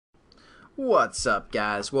What's up,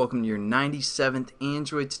 guys? Welcome to your 97th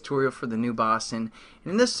Android tutorial for the new Boston.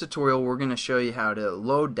 And in this tutorial we're going to show you how to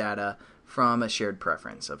load data from a shared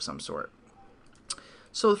preference of some sort.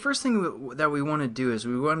 So the first thing that we want to do is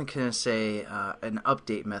we want to kind of say an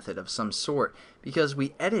update method of some sort, because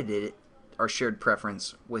we edited our shared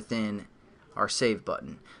preference within our save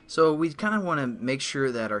button. So we kind of want to make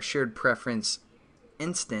sure that our shared preference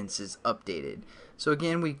instance is updated. So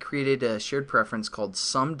again, we created a shared preference called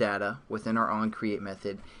SumData within our onCreate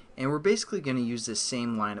method, and we're basically going to use this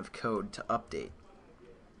same line of code to update.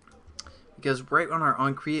 Because right on our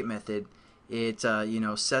onCreate method, it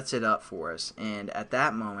sets it up for us, and at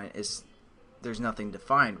that moment there's nothing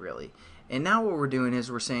defined really. And now what we're doing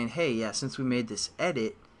is we're saying, hey, yeah, since we made this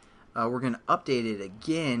edit, we're going to update it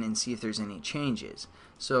again and see if there's any changes.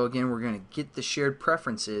 So again, we're going to get the shared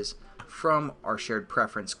preferences from our shared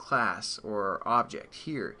preference class or object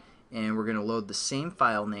here, and we're going to load the same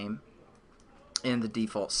file name and the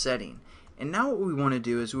default setting. And now what we want to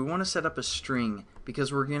do is we want to set up a string,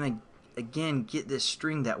 because we're going to again get this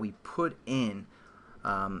string that we put in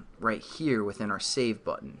right here within our save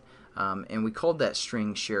button, and we called that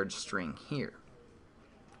string shared string here.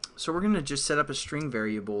 So we're going to just set up a string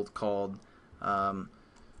variable called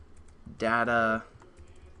data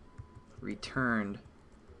returned,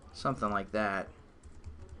 something like that,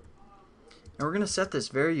 and we're going to set this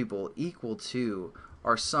variable equal to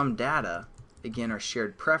our SumData, again our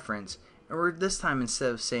shared preference, and we're this time,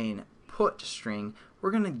 instead of saying put string,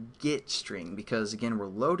 we're going to get string, because again we're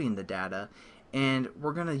loading the data, and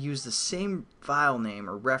we're going to use the same file name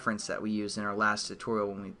or reference that we used in our last tutorial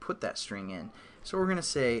when we put that string in. So we're going to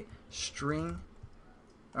say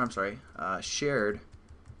shared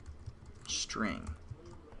string.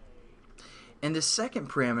 And the second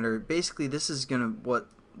parameter, basically this is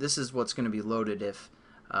what's going to be loaded if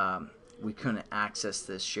we couldn't access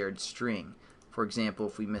this shared string. For example,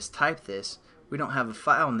 if we mistype this, we don't have a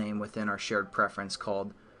file name within our shared preference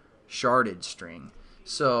called sharded string.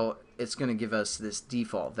 So it's going to give us this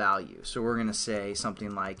default value. So we're going to say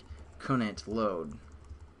something like couldn't load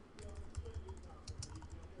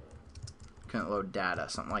data,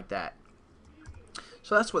 something like that.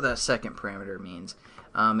 So that's what that second parameter means.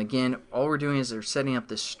 Again, all we're doing is we're setting up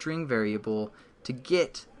this string variable to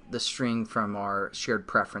get the string from our shared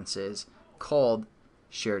preferences called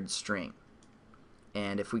shared string.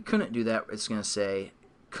 And if we couldn't do that, it's going to say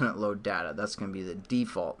couldn't load data. That's going to be the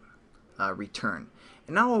default return.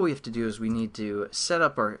 And now all we have to do is we need to set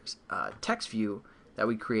up our text view that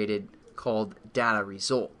we created called data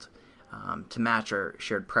result to match our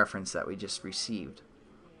shared preference that we just received.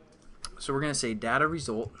 So we're going to say data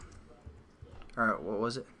result. Alright, what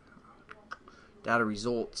was it? Data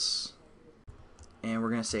results. And we're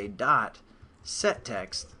going to say dot set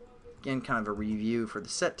text. Again, kind of a review for the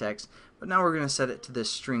set text, but now we're going to set it to this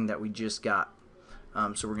string that we just got.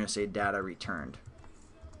 So we're going to say data returned.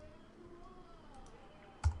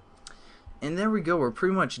 And there we go. We're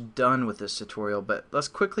pretty much done with this tutorial, but let's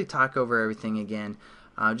quickly talk over everything again.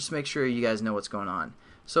 Just make sure you guys know what's going on.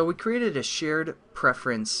 So we created a shared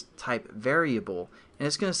preference type variable, and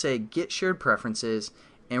it's going to say get shared preferences,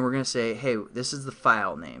 and we're going to say, hey, this is the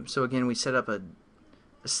file name. So again, we set up a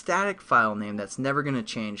static file name that's never going to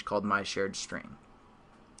change called my shared string.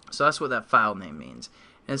 So that's what that file name means,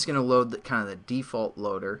 and it's going to load kind of the default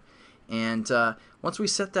loader. And once we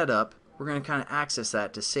set that up, we're going to kind of access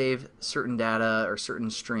that to save certain data or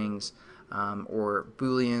certain strings or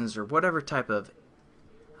booleans or whatever type of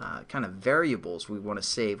kind of variables we want to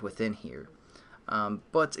save within here.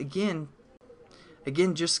 But again,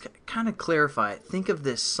 just kind of clarify it. Think of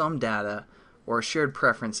this SumData or a shared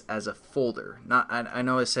preference as a folder. I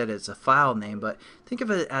know I said it's a file name, but think of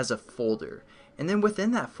it as a folder. And then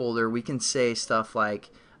within that folder, we can say stuff like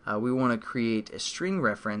we want to create a string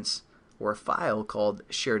reference or a file called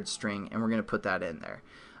shared string, and we're going to put that in there.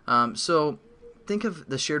 So think of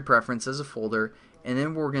the shared preference as a folder, and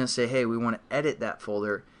then we're going to say, hey, we want to edit that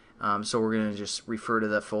folder. So we're going to just refer to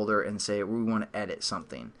that folder and say we want to edit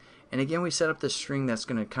something. And again, we set up this string that's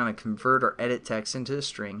going to kind of convert our edit text into a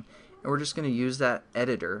string, and we're just going to use that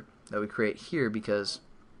editor that we create here, because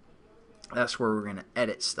that's where we're going to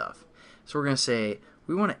edit stuff. So we're going to say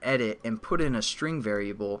we want to edit and put in a string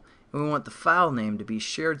variable, and we want the file name to be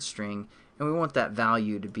shared string, and we want that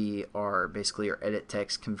value to be basically our edit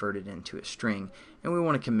text converted into a string, and we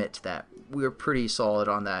want to commit to that. We're pretty solid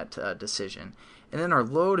on that decision. And then our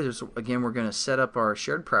load is, again, we're going to set up our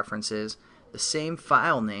shared preferences, the same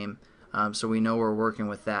file name, so we know we're working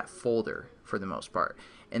with that folder for the most part.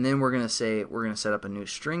 And then we're going to say we're going to set up a new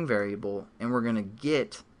string variable, and we're going to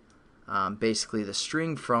get basically the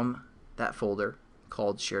string from that folder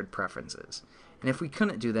called shared preferences. And if we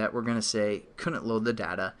couldn't do that, we're going to say couldn't load the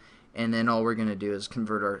data, and then all we're going to do is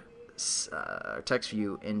convert our text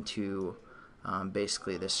view into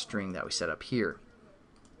basically this string that we set up here.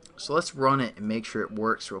 So let's run it and make sure it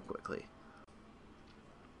works real quickly.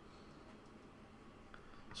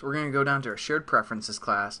 So we're going to go down to our shared preferences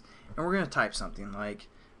class, and we're going to type something like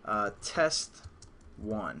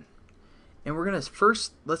test1. And we're going to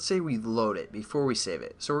first, let's say we load it before we save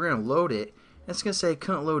it. So we're going to load it, and it's going to say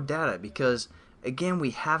couldn't load data because, again, we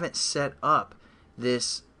haven't set up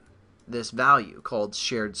this value called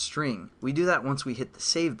shared string. We do that once we hit the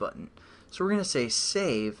save button. So we're going to say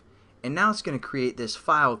save, and now it's going to create this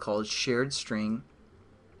file called shared string,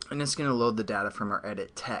 and it's going to load the data from our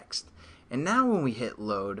edit text. And now when we hit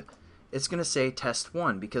load, it's going to say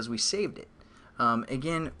test1 because we saved it.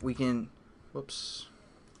 Again, we can, whoops,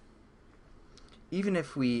 even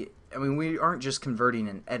if we aren't just converting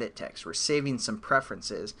an edit text, we're saving some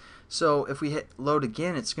preferences. So if we hit load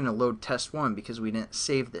again, it's going to load test1 because we didn't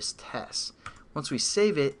save this test. Once we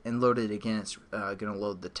save it and load it again, it's going to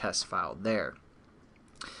load the test file there.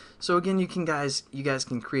 So again, you guys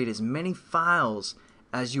can create as many files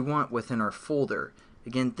as you want within our folder.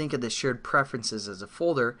 Again, think of the shared preferences as a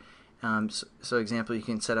folder. So example, you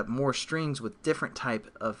can set up more strings with different type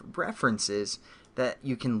of references that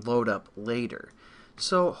you can load up later.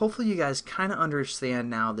 So hopefully you guys kind of understand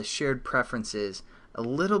now the shared preferences a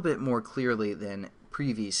little bit more clearly than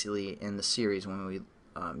previously in the series when we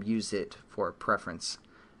used it for preference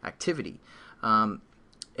activity. And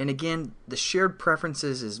again, the shared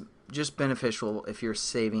preferences is just beneficial if you're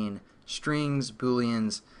saving strings,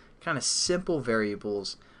 booleans, kind of simple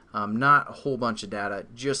variables, not a whole bunch of data,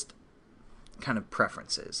 just kind of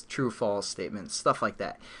preferences, true, false statements, stuff like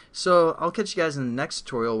that. So I'll catch you guys in the next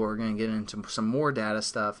tutorial where we're going to get into some more data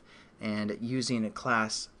stuff and using a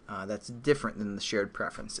class that's different than the shared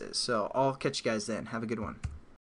preferences. So I'll catch you guys then. Have a good one.